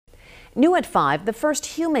New at 5, the first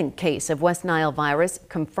human case of West Nile virus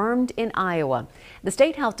confirmed in Iowa. The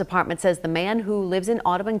state health department says the man who lives in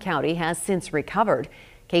Audubon County has since recovered.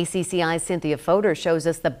 KCCI's Cynthia Fodor shows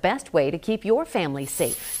us the best way to keep your family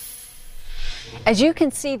safe. As you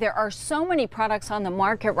can see, there are so many products on the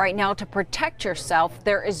market right now to protect yourself.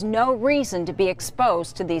 There is no reason to be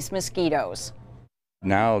exposed to these mosquitoes.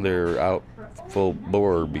 Now they're out full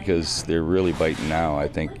bore because they're really biting now. I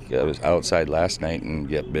think I was outside last night and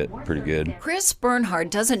get bit pretty good. Chris Bernhard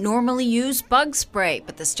doesn't normally use bug spray,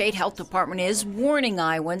 but the state health department is warning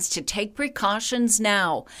Iowans to take precautions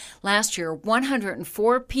now. Last year,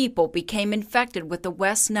 104 people became infected with the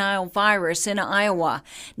West Nile virus in Iowa.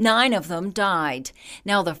 9 of them died.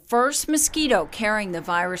 Now the first mosquito carrying the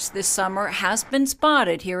virus this summer has been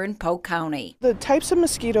spotted here in Polk County. The types of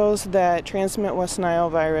mosquitoes that transmit West Nile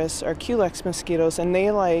virus are Culex mosquitoes, and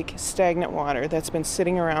they like stagnant water that's been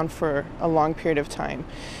sitting around for a long period of time.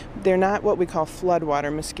 They're not what we call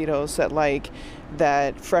floodwater mosquitoes that like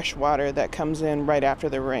that fresh water that comes in right after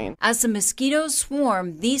the rain. As the mosquitoes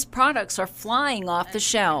swarm, these products are flying off the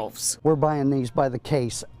shelves. We're buying these by the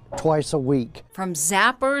case twice a week. From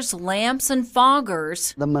zappers, lamps, and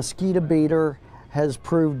foggers, the mosquito beater has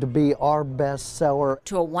proved to be our best seller,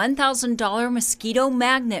 to a $1,000 mosquito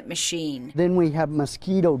magnet machine. Then we have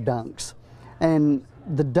mosquito dunks, and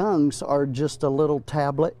the dunks are just a little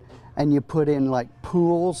tablet and you put in like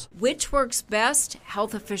pools. Which works best?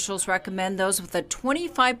 Health officials recommend those with a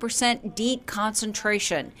 25% DEET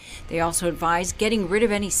concentration. They also advise getting rid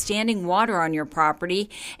of any standing water on your property,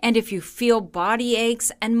 and if you feel body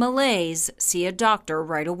aches and malaise, see a doctor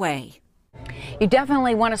right away. You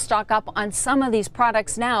definitely want to stock up on some of these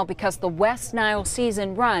products now because the West Nile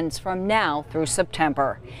season runs from now through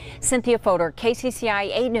September. Cynthia Fodor,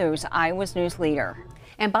 KCCI 8 News, Iowa's news leader.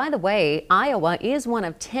 And by the way, Iowa is one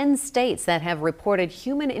of 10 states that have reported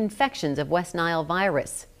human infections of West Nile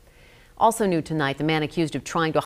virus. Also new tonight, the man accused of trying to